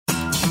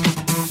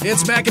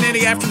It's Mac and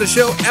Andy After the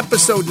Show,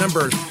 episode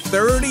number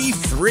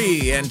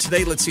 33. And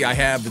today, let's see, I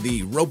have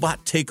the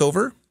robot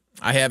takeover.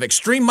 I have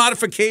extreme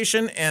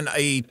modification and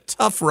a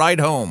tough ride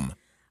home.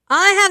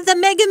 I have the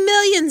Mega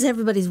Millions.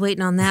 Everybody's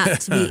waiting on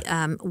that to be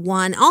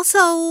won.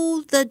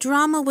 Also, the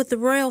drama with the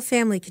royal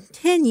family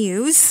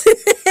continues. And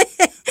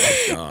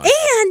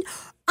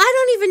I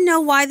don't even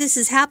know why this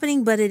is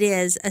happening, but it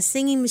is a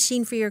singing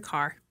machine for your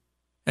car.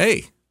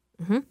 Hey.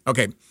 Mm-hmm.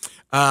 Okay.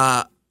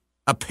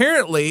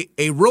 Apparently,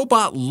 a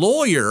robot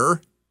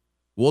lawyer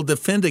will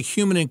defend a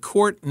human in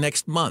court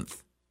next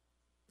month.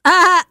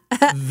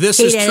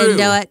 This is true.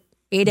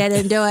 He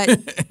didn't do it.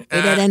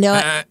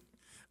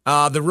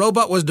 The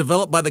robot was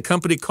developed by the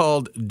company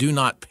called Do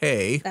Not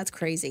Pay. That's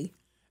crazy.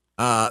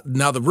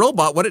 Now, the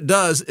robot, what it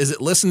does is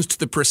it listens to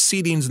the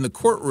proceedings in the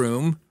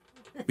courtroom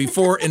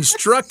before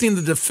instructing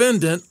the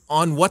defendant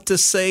on what to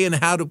say and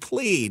how to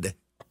plead.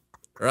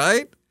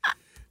 Right?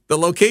 The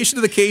location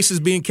of the case is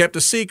being kept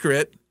a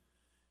secret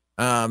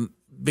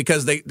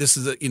because they're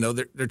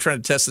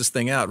trying to test this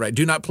thing out. Right?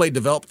 Do Not Pay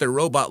developed their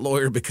robot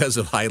lawyer because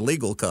of high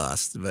legal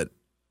costs. But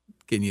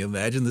can you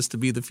imagine this to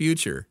be the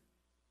future?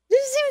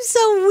 This seems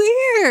so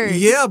weird.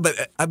 Yeah,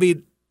 but I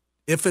mean,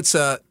 if it's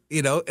I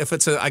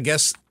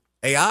guess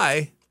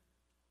AI,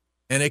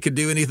 and it could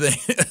do anything.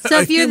 So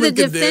if you're the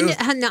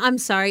defendant, no, I'm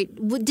sorry.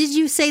 Did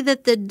you say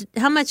that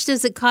how much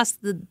does it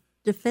cost the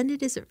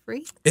defendant? Is it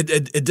free?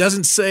 It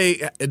doesn't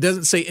say. It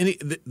doesn't say any.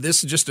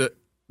 This is just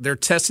they're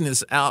testing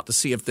this out to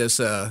see if this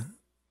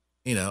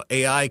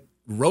AI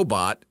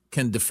robot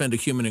can defend a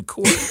human in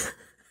court.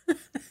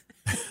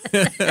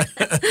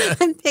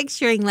 I'm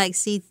picturing like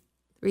C3PO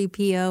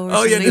or something.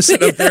 Oh, yeah, just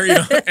sit up there,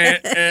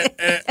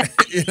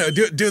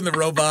 doing the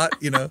robot,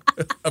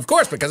 Of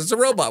course, because it's a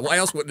robot. Why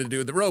else wouldn't it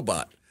do the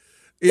robot?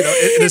 And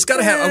it's got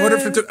to have, I wonder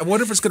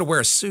if it's going to wear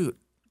a suit.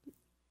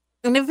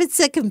 And if it's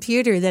a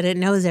computer, then it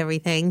knows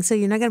everything, so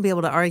you're not going to be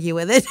able to argue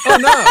with it. Oh,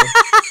 no.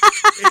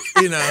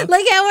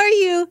 Like,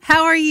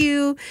 how are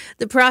you,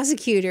 the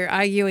prosecutor,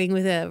 arguing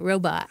with a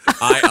robot?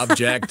 I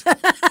object.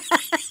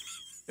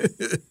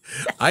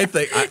 I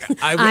think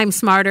I'm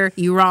smarter.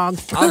 You wrong.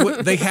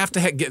 They have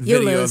to get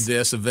video of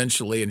this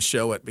eventually and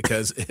show it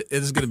because it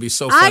is going to be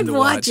so fun to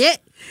watch. I'd watch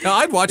it. No,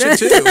 I'd watch it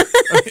too.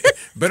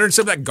 Better than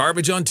some of that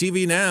garbage on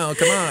TV now.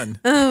 Come on.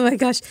 Oh my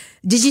gosh!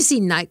 Did you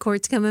see Night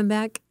Court's coming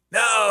back?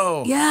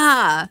 No.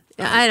 Yeah.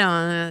 I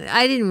don't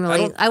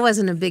know. I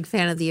wasn't a big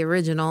fan of the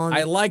original.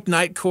 I like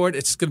Night Court.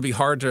 It's going to be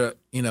hard to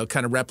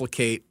kind of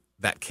replicate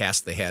that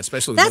cast they had,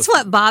 especially. That's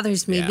what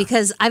bothers me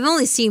because I've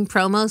only seen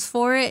promos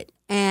for it.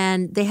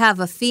 And they have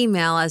a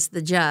female as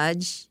the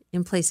judge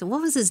in place of,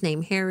 what was his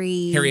name?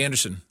 Harry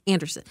Anderson.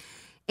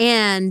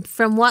 And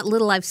from what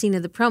little I've seen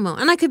of the promo,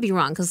 and I could be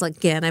wrong because,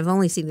 again, I've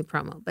only seen the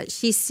promo, but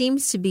she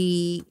seems to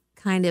be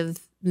kind of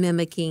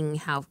mimicking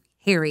how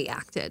Harry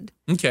acted.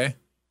 Okay.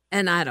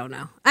 And I don't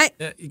know.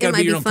 You got to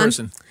be your own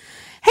person.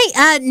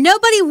 Hey,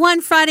 nobody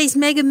won Friday's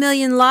Mega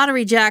Million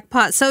lottery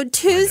jackpot, so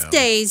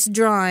Tuesday's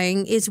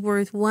drawing is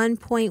worth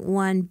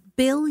 $1.1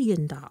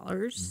 billion.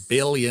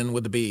 Billion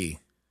with a B.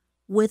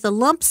 With a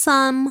lump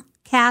sum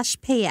cash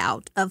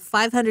payout of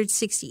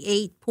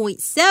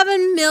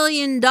 $568.7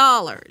 million.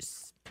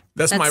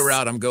 That's my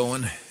route I'm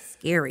going.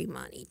 Scary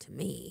money to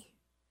me.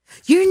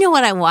 You know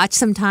what I watch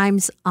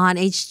sometimes on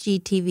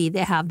HGTV?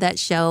 They have that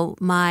show,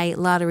 My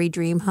Lottery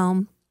Dream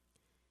Home.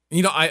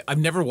 I've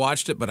never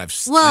watched it, but I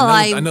know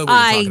what you're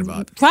talking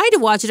about. I tried to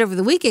watch it over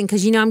the weekend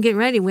because, I'm getting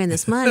ready to win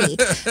this money.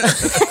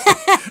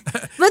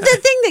 But the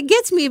thing that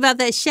gets me about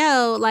that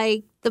show,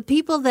 like, the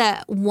people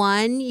that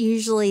won,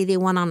 usually they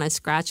won on a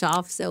scratch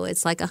off, so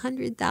it's like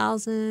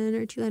 $100,000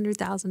 or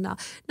 $200,000.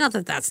 Not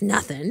that that's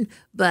nothing,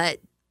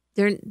 but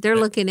they're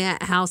looking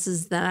at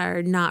houses that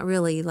are not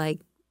really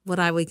like what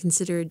I would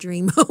consider a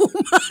dream home.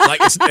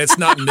 Like it's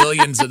not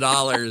millions of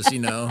dollars,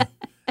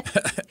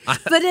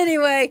 But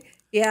anyway,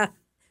 yeah.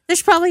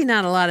 There's probably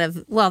not a lot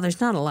of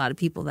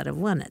people that have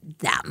won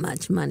that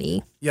much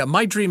money. Yeah,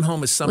 my dream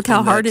home is something. Look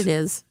how hard it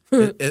is.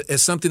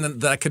 It's something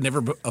that I could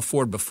never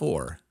afford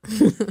before.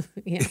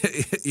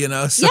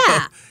 Yeah. So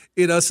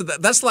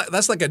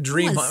that's like a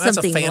dream home. That's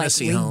a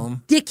fantasy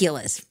home.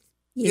 Ridiculous.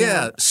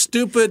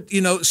 Stupid,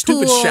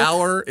 pool,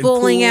 shower and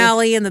bowling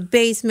alley in the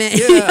basement.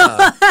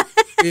 Yeah.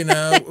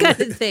 That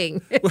kind of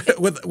thing.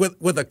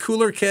 with a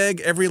cooler keg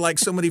every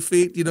so many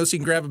feet, so you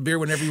can grab a beer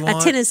whenever you want.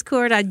 A tennis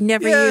court I'd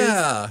never use.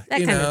 That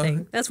kind of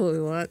thing. That's what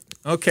we want.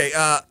 Okay.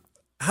 How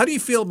do you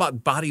feel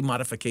about body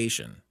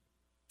modification?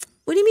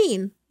 What do you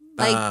mean?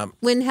 Like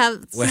when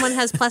someone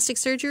has plastic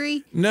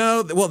surgery?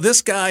 No. Well,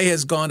 this guy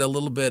has gone a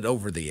little bit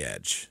over the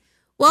edge.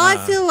 Well, I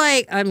feel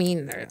like,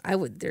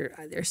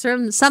 there's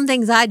some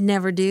things I'd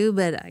never do,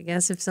 but I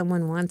guess if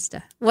someone wants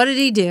to. What did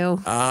he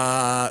do?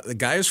 The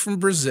guy is from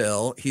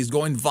Brazil. He's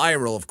going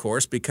viral, of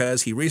course,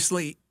 because he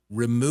recently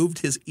removed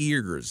his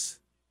ears.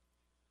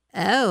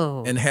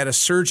 Oh. And had a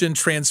surgeon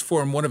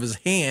transform one of his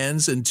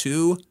hands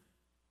into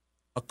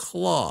a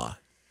claw.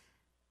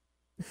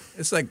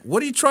 It's like,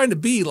 what are you trying to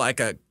be?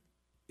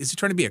 Is he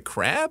trying to be a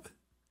crab?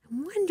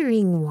 I'm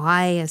wondering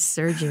why a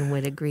surgeon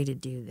would agree to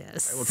do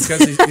this. Well,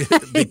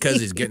 because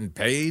he's getting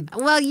paid.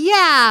 Well,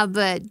 yeah,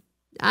 but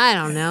I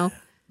don't know.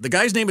 The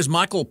guy's name is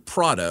Michael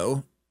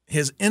Prado.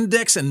 His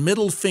index and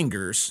middle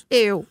fingers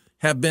Ew.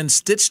 have been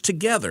stitched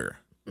together.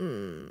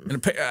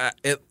 And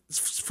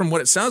from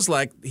what it sounds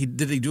like,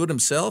 did he do it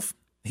himself?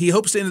 He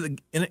hopes to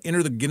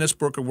enter the Guinness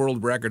Book of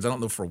World Records. I don't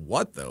know for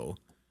what, though.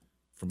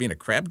 For being a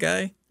crab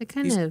guy?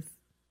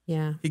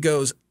 Yeah.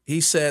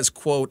 He says,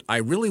 quote, I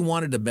really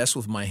wanted to mess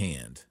with my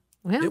hand.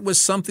 Well. It was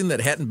something that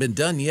hadn't been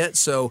done yet,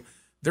 so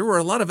there were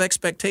a lot of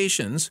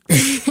expectations.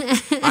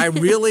 I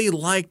really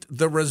liked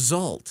the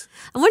result.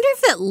 I wonder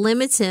if it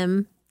limits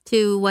him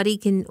to what he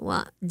can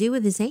do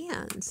with his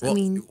hands.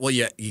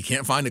 Yeah, you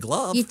can't find a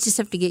glove. You just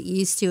have to get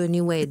used to a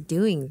new way of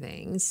doing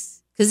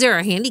things. Because there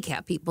are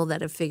handicapped people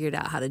that have figured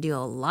out how to do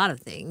a lot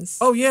of things.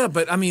 Oh, yeah,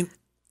 but I mean,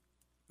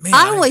 man.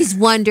 I always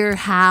wonder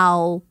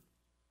how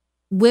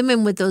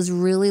women with those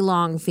really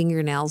long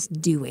fingernails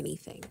do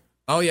anything.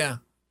 Oh, yeah.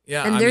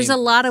 Yeah. And there's a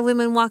lot of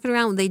women walking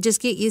around, they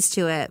just get used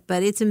to it.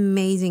 But it's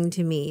amazing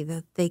to me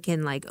that they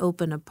can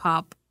open a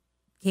pop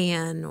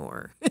can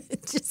or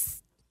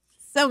just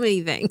so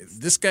many things.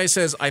 This guy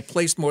says, I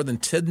placed more than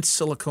 10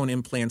 silicone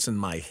implants in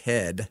my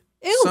head,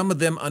 Ew. some of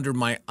them under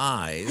my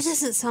eyes. That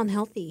doesn't sound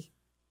healthy.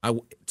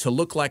 To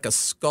look like a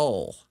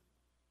skull.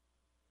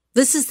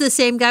 This is the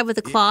same guy with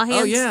the claw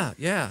hands? Oh,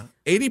 yeah.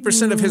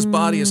 80% of his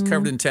body is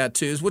covered in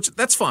tattoos, which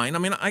that's fine. I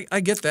mean, I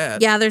get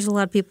that. Yeah, there's a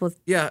lot of people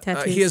with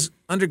tattoos. He has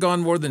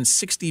undergone more than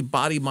 60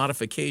 body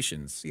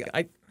modifications. Yeah,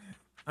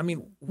 I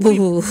mean,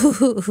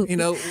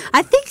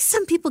 I think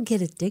some people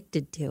get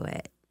addicted to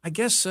it. I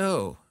guess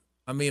so.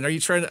 I mean, are you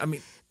trying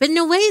to, But in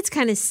a way, it's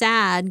kind of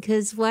sad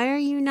because why are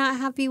you not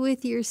happy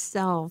with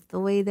yourself the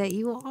way that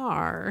you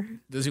are?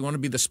 Does he want to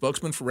be the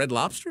spokesman for Red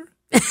Lobster?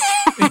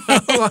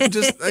 I'm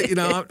just,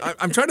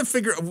 I'm trying to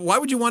figure, why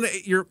would you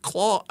want your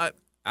claw?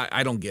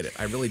 I don't get it.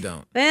 I really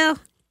don't. Well,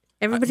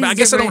 everybody's I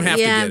guess different. I don't have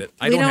to get it.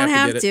 We don't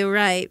have to.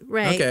 Right.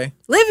 Okay.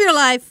 Live your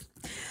life.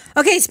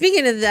 Okay,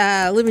 speaking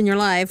of living your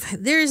life,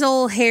 there's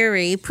old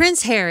Harry,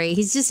 Prince Harry.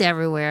 He's just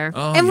everywhere.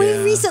 Oh, and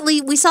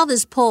yeah. we saw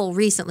this poll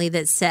recently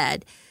that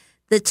said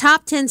the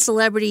top 10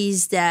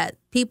 celebrities that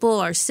people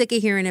are sick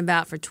of hearing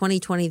about for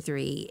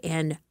 2023.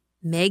 And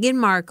Meghan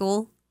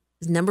Markle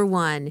is number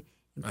 1.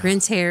 And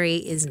Prince Harry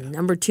is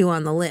number 2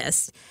 on the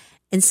list.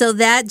 And so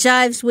that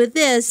jives with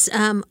this.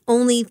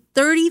 Only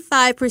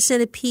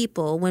 35% of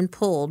people, when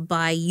polled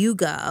by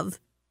YouGov,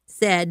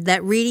 said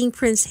that reading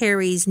Prince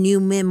Harry's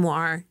new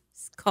memoir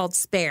called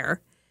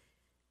Spare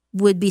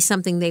would be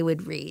something they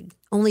would read.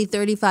 Only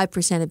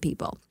 35% of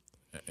people.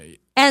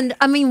 And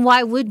I mean,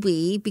 why would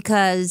we?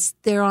 Because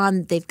they've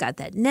got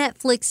that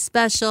Netflix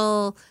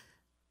special.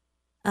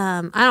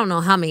 I don't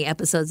know how many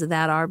episodes of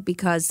that are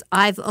because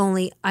I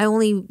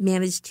only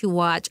managed to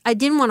watch. I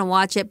didn't want to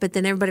watch it, but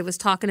then everybody was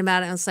talking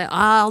about it. And I was like,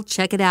 I'll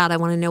check it out. I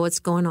want to know what's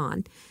going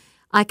on.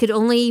 I could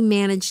only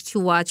manage to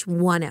watch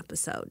one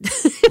episode.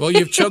 Well,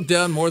 you've choked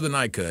down more than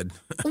I could.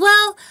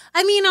 Well,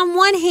 I mean, on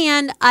one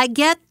hand, I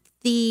get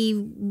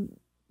the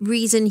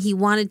reason he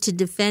wanted to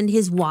defend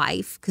his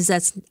wife because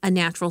that's a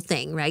natural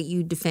thing, right?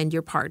 You defend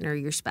your partner,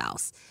 your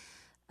spouse,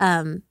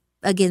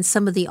 against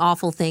some of the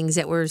awful things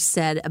that were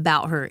said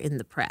about her in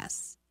the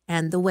press.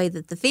 And the way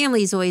that the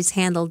family's always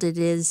handled it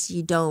is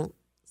you don't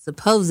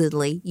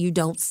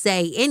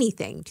say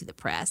anything to the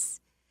press.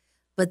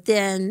 But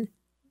then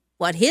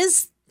what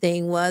his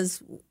thing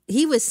was,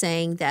 he was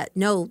saying that,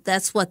 no,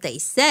 that's what they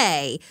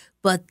say,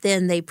 but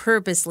then they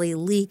purposely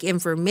leak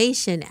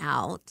information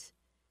out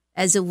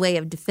as a way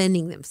of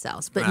defending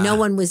themselves. But no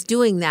one was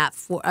doing that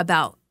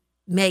about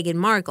Meghan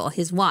Markle,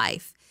 his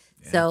wife.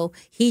 Yeah. So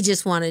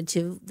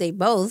they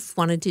both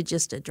wanted to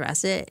just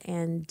address it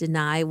and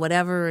deny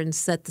whatever and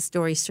set the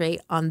story straight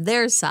on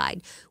their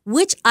side,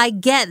 which I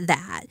get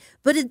that.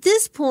 But at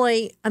this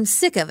point, I'm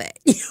sick of it.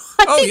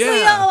 I think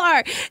we all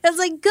are. It's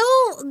like,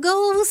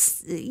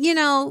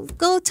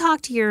 go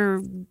talk to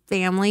your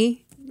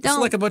family. It's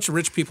like a bunch of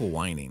rich people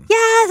whining.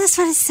 Yeah, that's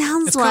what it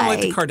sounds like. It's kind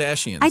of like the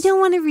Kardashians. I don't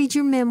want to read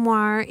your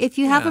memoir. If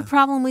you have a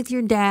problem with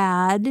your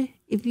dad,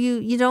 if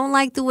you don't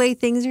like the way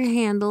things are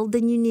handled,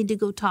 then you need to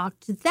go talk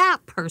to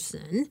that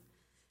person.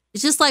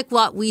 It's just like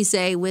what we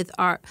say with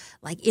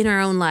in our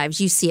own lives.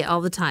 You see it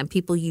all the time.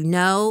 People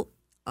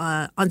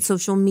on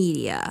social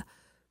media,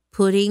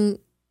 putting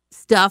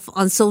stuff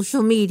on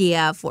social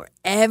media for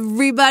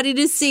everybody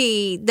to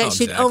see that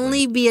should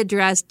only be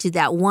addressed to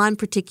that one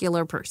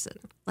particular person.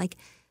 Like,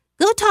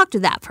 go talk to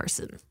that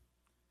person.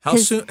 How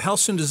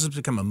soon does this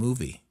become a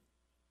movie?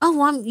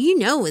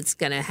 Oh, it's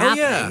going to happen.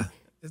 Oh, yeah.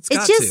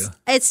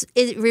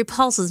 It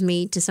repulses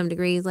me to some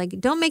degree. Like,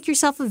 don't make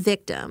yourself a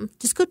victim.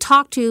 Just go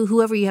talk to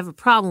whoever you have a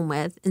problem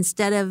with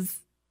instead of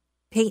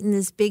painting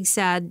this big,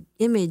 sad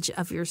image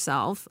of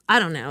yourself. I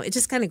don't know. It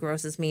just kind of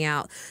grosses me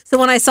out. So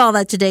when I saw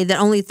that today, that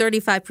only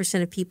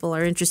 35% of people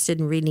are interested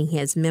in reading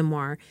his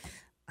memoir,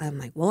 I'm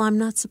like, well, I'm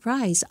not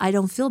surprised. I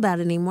don't feel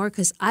bad anymore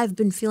because I've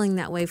been feeling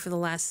that way for the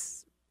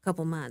last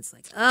couple months.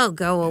 Like, oh,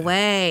 go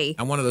away.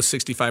 I'm one of those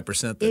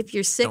 65% that If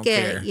you're sick don't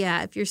care.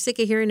 if you're sick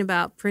of hearing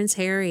about Prince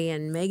Harry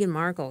and Meghan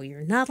Markle,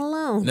 you're not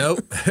alone.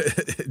 Nope.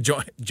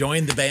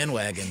 Join the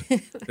bandwagon.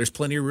 There's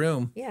plenty of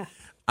room. Yeah.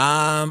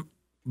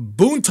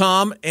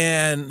 Boontom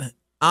and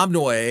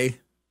Amnoy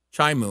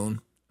Chai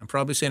Moon, I'm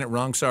probably saying it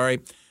wrong, sorry.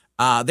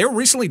 They were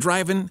recently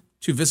driving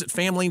to visit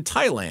family in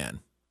Thailand.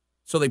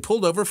 So they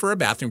pulled over for a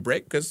bathroom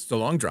break because it's a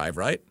long drive,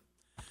 right?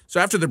 So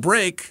after the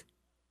break,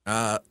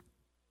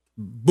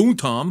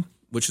 Boontom,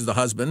 which is the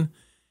husband,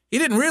 he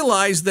didn't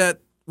realize that,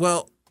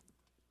 well,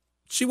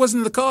 she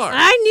wasn't in the car.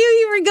 I knew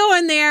you were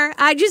going there.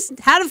 I just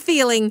had a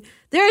feeling.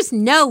 There's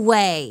no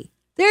way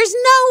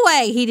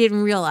he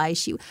didn't realize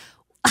she.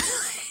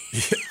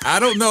 I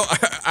don't know.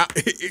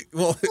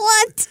 Well,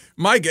 What?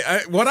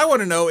 What I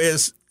want to know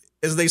is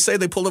they say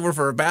they pulled over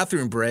for a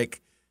bathroom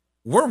break.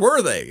 Where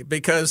were they?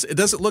 Because it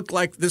doesn't look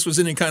like this was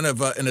any kind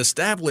of an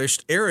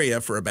established area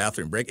for a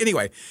bathroom break.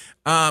 Anyway,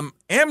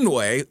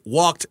 Amnoy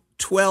walked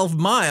 12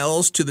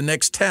 miles to the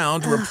next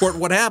town to report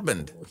what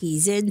happened.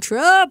 He's in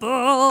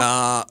trouble.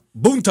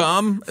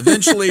 Boontom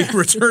eventually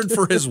returned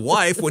for his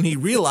wife when he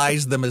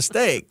realized the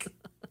mistake.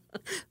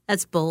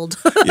 That's bold.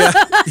 Yeah.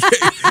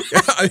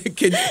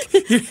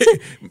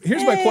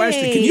 Here's my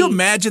question. Can you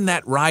imagine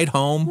that ride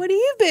home? What have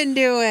you been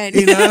doing?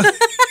 You know?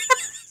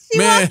 She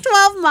walked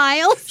 12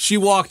 miles. She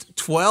walked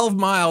 12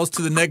 miles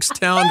to the next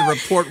town to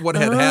report what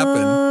had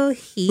happened.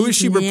 Who is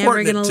she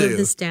reporting it to? Never gonna live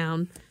this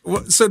down.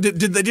 So did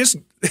they just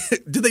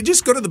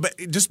go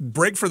to just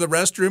break for the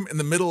restroom in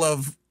the middle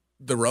of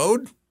the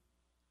road?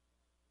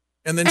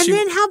 And then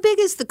how big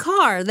is the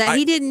car that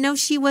he didn't know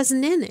she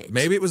wasn't in it?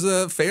 Maybe it was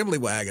a family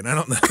wagon. I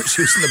don't know.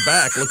 She was in the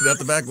back looking out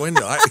the back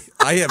window.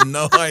 I have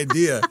no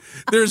idea.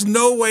 There's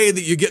no way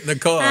that you get in a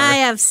car. I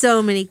have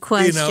so many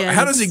questions. You know,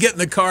 how does he get in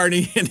the car and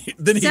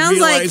then he Sounds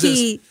realizes like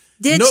he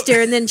ditched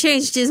her and then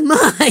changed his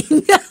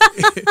mind.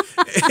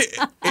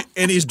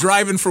 And he's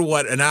driving for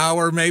what, an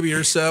hour maybe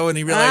or so, and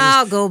he realizes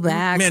I'll go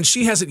back. Man,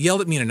 she hasn't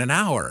yelled at me in an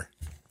hour.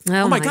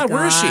 Oh my God,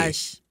 where is she?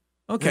 gosh.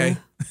 Okay.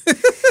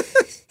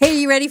 Hey,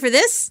 you ready for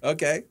this?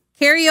 Okay.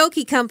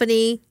 Karaoke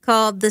company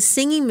called the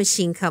Singing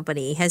Machine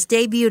Company has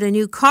debuted a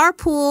new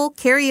Carpool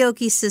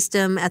karaoke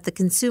system at the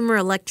Consumer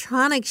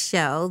Electronics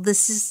Show. The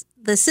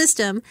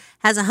system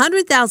has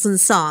 100,000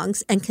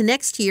 songs and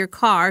connects to your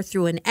car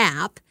through an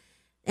app.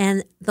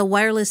 And the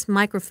wireless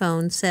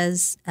microphone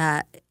is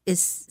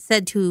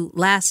said to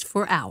last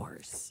for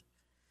hours.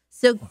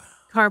 So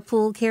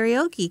carpool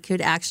karaoke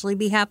could actually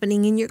be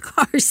happening in your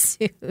car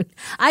soon.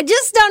 I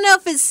just don't know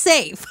if it's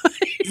safe.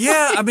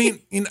 Yeah, I mean,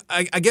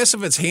 I guess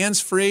if it's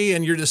hands-free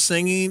and you're just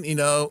singing,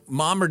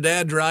 mom or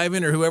dad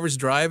driving or whoever's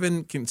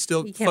driving can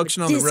still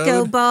function on the road.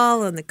 Disco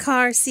ball on the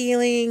car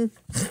ceiling.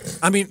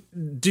 I mean,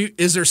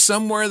 is there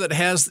somewhere that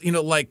has,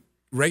 like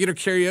regular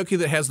karaoke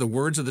that has the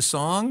words of the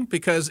song?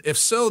 Because if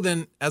so,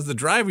 then as the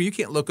driver, you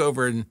can't look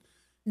over and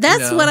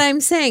That's what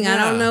I'm saying. Yeah. I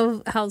don't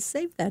know how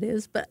safe that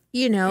is, but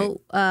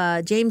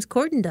James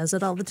Corden does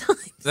it all the time.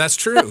 That's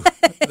true.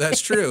 That's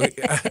true.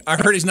 I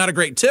heard he's not a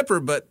great tipper,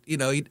 but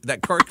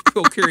that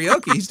carpool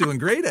karaoke he's doing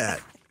great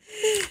at.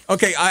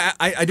 Okay,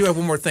 I do have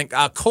one more thing.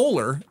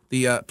 Kohler,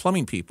 the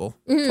plumbing people,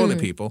 toilet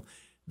people,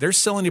 they're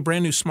selling a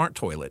brand new smart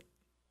toilet.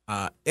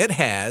 It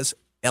has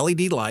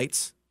LED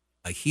lights,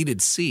 a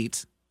heated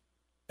seat,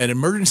 an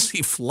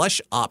emergency flush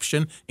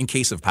option in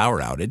case of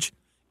power outage,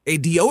 a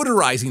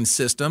deodorizing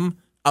system,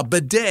 a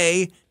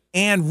bidet,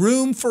 and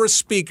room for a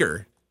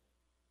speaker.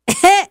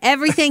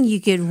 Everything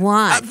you could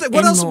want.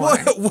 What else?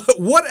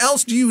 What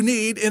else do you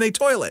need in a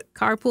toilet?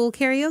 Carpool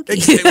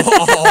karaoke.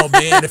 Oh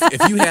man,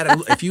 if you had a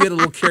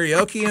little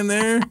karaoke in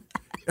there,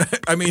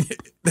 I mean,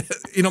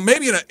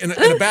 maybe in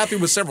a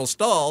bathroom with several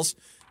stalls,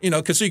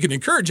 because so you can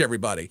encourage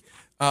everybody.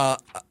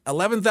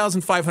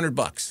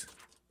 $11,500.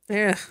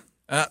 Yeah.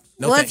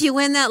 No if you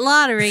win that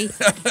lottery.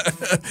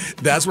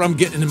 That's what I'm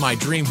getting in my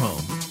dream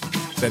home,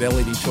 that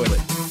LED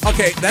toilet.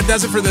 Okay, that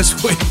does it for this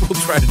week. We'll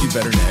try to do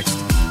better next.